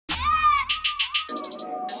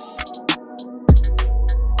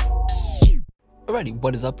Alrighty,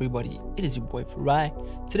 what is up everybody? It is your boy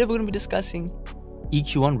Farai. Today we're going to be discussing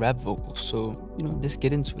EQ on rap vocals. So, let's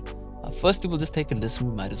get into it. Firstly, we'll just take a listen.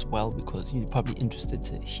 We might as well, because you're probably interested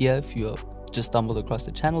to hear. If you just stumbled across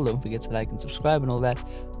the channel, don't forget to like and subscribe and all that.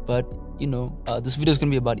 But, this video is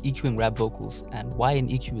going to be about EQing rap vocals and why an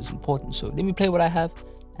EQ is important. So let me play what I have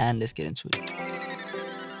and let's get into it.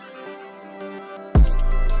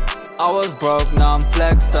 I was broke, now I'm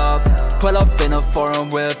flexed up. Pull up in a foreign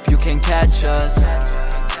whip, you can catch us.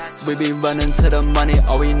 We be running to the money,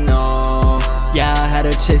 all we know. Yeah, I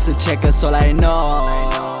had to chase a check, that's all I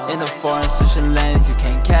know. In the foreign switching lanes, you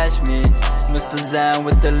can't catch me. Mr. Zan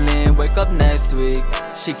with the lean, wake up next week.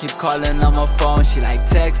 She keep calling on my phone, she like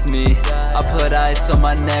text me. I put ice on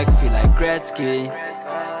my neck, feel like Gretzky.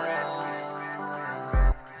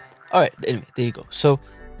 Alright, anyway, there you go. So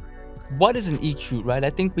what is an EQ, right? I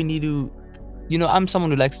think we need to, I'm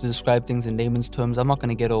someone who likes to describe things in layman's terms. I'm not going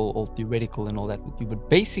to get all theoretical and all that with you, but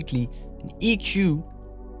basically an EQ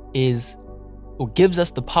is or gives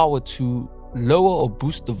us the power to lower or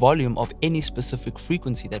boost the volume of any specific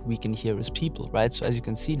frequency that we can hear as people, right? So as you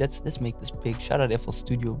can see, let's make this big. Shout out FL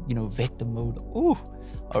Studio, vector mode. Ooh,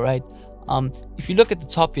 all right. If you look at the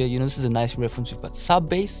top here, this is a nice reference. We've got sub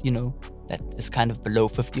bass, that is kind of below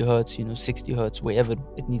 50 hertz, 60 hertz, wherever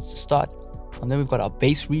it needs to start. And then we've got our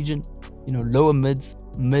bass region, lower mids,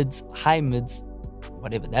 high mids,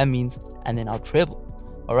 whatever that means, and then our treble.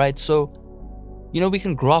 All right, so we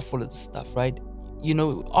can graph all of this stuff, right?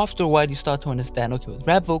 After a while you start to understand, okay, with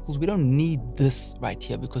rap vocals we don't need this right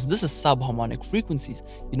here, because this is sub-harmonic frequencies.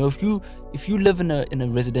 If you live in a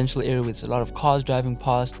residential area with a lot of cars driving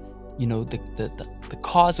past, the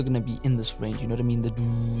cars are going to be in this range,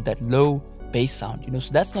 that low bass sound,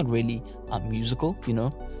 so that's not really musical,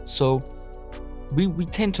 so we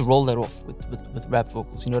tend to roll that off with rap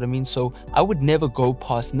vocals, so I would never go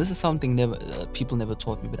past, and this is something people never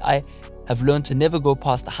taught me, but I have learned to never go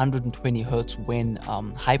past 120 hertz when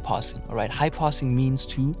high passing. All right, high passing means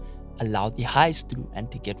to allow the highs through and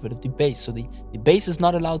to get rid of the bass. So the bass is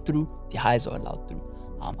not allowed through, the highs are allowed through.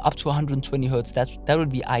 Up to 120 hertz, that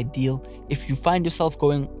would be ideal. If you find yourself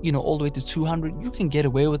going all the way to 200, you can get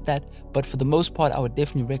away with that, but for the most part I would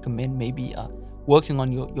definitely recommend maybe working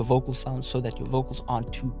on your vocal sound so that your vocals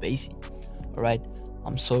aren't too bassy. All right,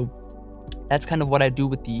 so that's kind of what I do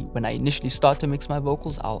when I initially start to mix my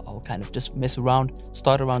vocals. I'll kind of just mess around,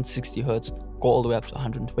 start around 60 hertz, go all the way up to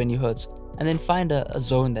 120 hertz, and then find a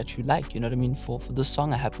zone that you like. For this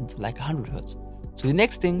song I happen to like 100 hertz. So the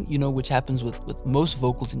next thing, which happens with most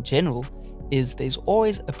vocals in general, is there's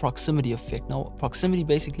always a proximity effect. Now, proximity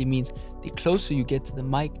basically means the closer you get to the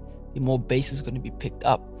mic, the more bass is going to be picked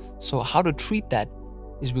up. So how to treat that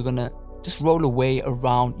is we're going to just roll away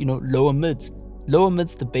around, lower mids. Lower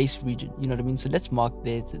mids, the bass region, So let's mark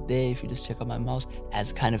there to there, if you just check out my mouse,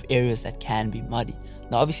 as kind of areas that can be muddy.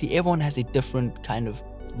 Now, obviously, everyone has a different kind of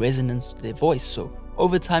resonance to their voice. So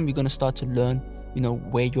over time, you're going to start to learn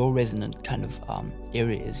where your resonant kind of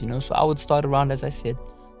area is, So I would start around, as I said,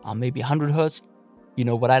 maybe 100 hertz.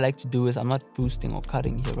 What I like to do is, I'm not boosting or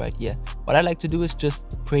cutting here, right? Yeah. What I like to do is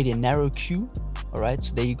just create a narrow cue. All right.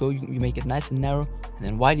 So there you go. You make it nice and narrow. And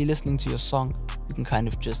then while you're listening to your song, you can kind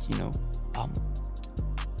of just,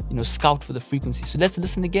 scout for the frequency. So let's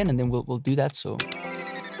listen again and then we'll do that. So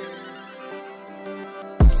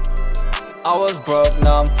I was broke,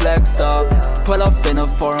 now I'm flexed up. Pull up in a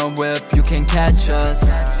foreign whip, you can catch us.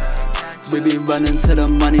 We be running to the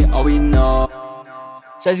money, all we know.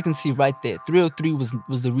 So as you can see right there, 303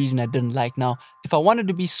 was the region I didn't like. Now, if I wanted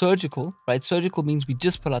to be surgical, right? Surgical means we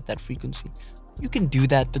just pull out that frequency. You can do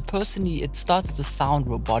that, but personally, it starts to sound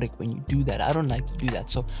robotic when you do that. I don't like to do that.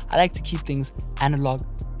 So I like to keep things analog.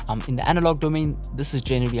 In the analog domain, this is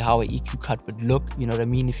generally how an EQ cut would look.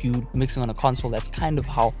 If you're mixing on a console, that's kind of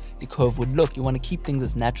how the curve would look. You want to keep things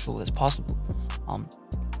as natural as possible.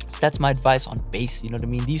 So that's my advice on bass.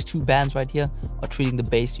 These two bands right here are treating the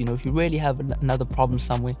bass. If you really have another problem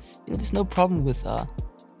somewhere, there's no problem with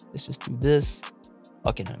let's just do this.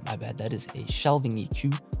 Okay, no, my bad, that is a shelving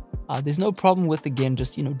EQ. There's no problem with, again,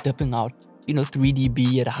 just dipping out 3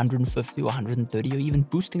 dB at 150 or 130, or even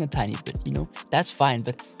boosting a tiny bit. That's fine.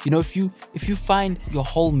 But if you find your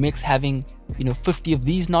whole mix having 50 of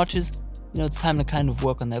these notches, it's time to kind of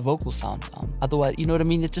work on that vocal sound. Otherwise,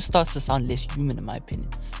 it just starts to sound less human, in my opinion.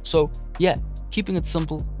 So yeah, keeping it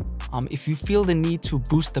simple. If you feel the need to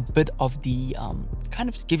boost a bit of the kind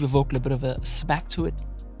of give your vocal a bit of a smack to it,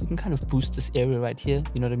 you can kind of boost this area right here.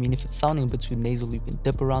 If it's sounding a bit too nasal, you can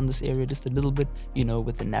dip around this area just a little bit,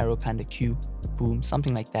 with a narrow kind of cue, boom,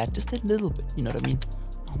 something like that, just a little bit,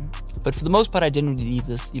 But for the most part, I generally leave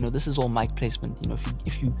this, you know, this is all mic placement. You know,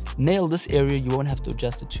 if you nail this area, you won't have to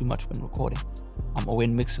adjust it too much when recording, or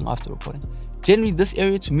when mixing after recording. Generally, this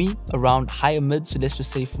area to me, around higher mid, so let's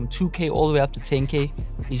just say from 2K all the way up to 10K,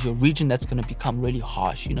 is your region that's going to become really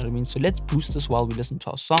harsh, you know what I mean? So let's boost this while we listen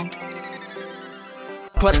to our song.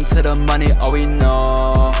 Put into the money, all we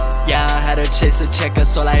know. Yeah, I had to chase a check,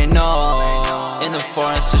 that's all I know. In the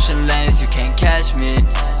foreign switching lanes, you can't catch me.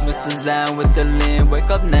 Mr. Zan with the lean, wake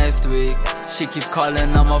up next week. She keep calling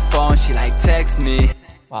on my phone, she like text me.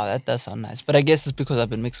 Wow, that does sound nice. But I guess it's because I've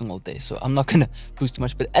been mixing all day, so I'm not gonna boost too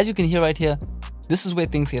much. But as you can hear right here, this is where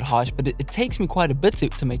things get harsh, but it takes me quite a bit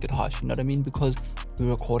to make it harsh, you know what I mean? Because we're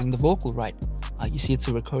recording the vocal right. You see, it's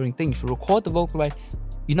a recurring thing. If you record the vocal right,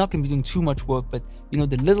 you're not going to be doing too much work, but you know,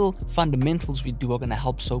 the little fundamentals we do are going to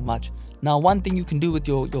help so much. Now, one thing you can do with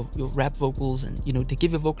your rap vocals, and you know, to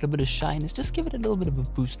give your vocal a bit of shine, is just give it a little bit of a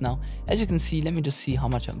boost. Now, as you can see, let me just see how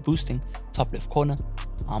much I'm boosting. Top left corner,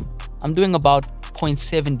 I'm doing about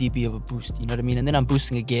 0.7 dB of a boost, you know what I mean? And then I'm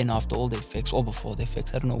boosting again after all the effects, or before the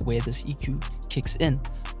effects. I don't know where this EQ kicks in,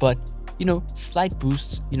 but you know, slight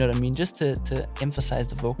boosts, you know what I mean, just to emphasize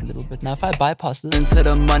the vocal a little bit. Now if I bypass this, into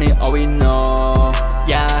the money, all we know.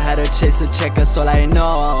 Yeah, I had to chase a check, that's all I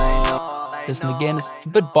know. Listen again, it's a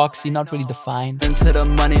bit boxy, not really defined. Into the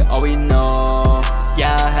money, all we know.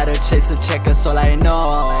 Yeah, I had to chase a check, that's all I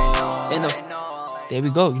know. There we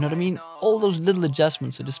go, you know what I mean? All those little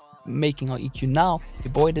adjustments are just making our EQ. Now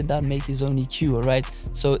your boy did not make his own EQ, all right?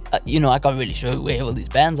 So you know, I can't really show you where all these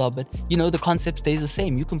bands are, but you know, the concept stays the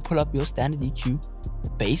same. You can pull up your standard EQ,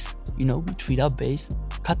 bass, you know, we treat our bass,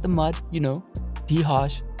 cut the mud, you know,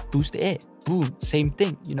 de-harsh, boost the air, boom, same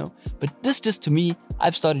thing, you know. But this, just to me,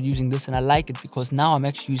 I've started using this and I like it because now I'm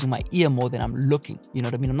actually using my ear more than I'm looking, you know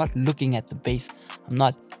what I mean? I'm not looking at the bass, I'm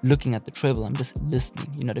not looking at the treble, I'm just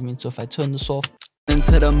listening, you know what I mean? So if I turn this off,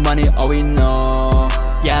 into the money, all we know.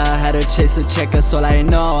 Yeah, I had to chase a check, that's all I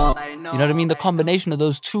know. You know what I mean? The combination of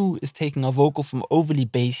those two is taking our vocal from overly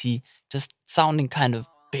bassy, just sounding kind of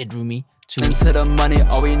bedroomy, to into the money,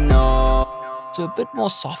 all we know, to a bit more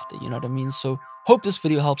softer, you know what I mean? So hope this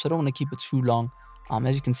video helps. I don't want to keep it too long.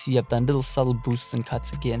 As you can see, I've done little subtle boosts and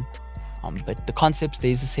cuts again, but the concept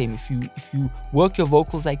stays the same. If you work your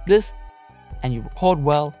vocals like this and you record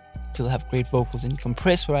well, you'll have great vocals, and you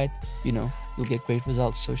compress right, you know, you'll get great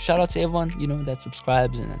results. So shout out to everyone, you know, that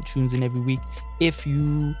subscribes and tunes in every week. If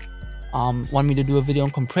you want me to do a video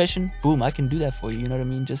on compression, boom, I can do that for you, you know what I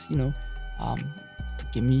mean? Just, you know,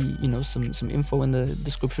 give me, you know, some info in the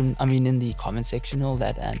description, I mean in the comment section, all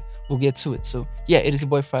that, and we'll get to it. So yeah, it is your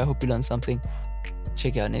boy Farai. I hope you learned something.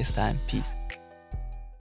 Check you out next time. Peace.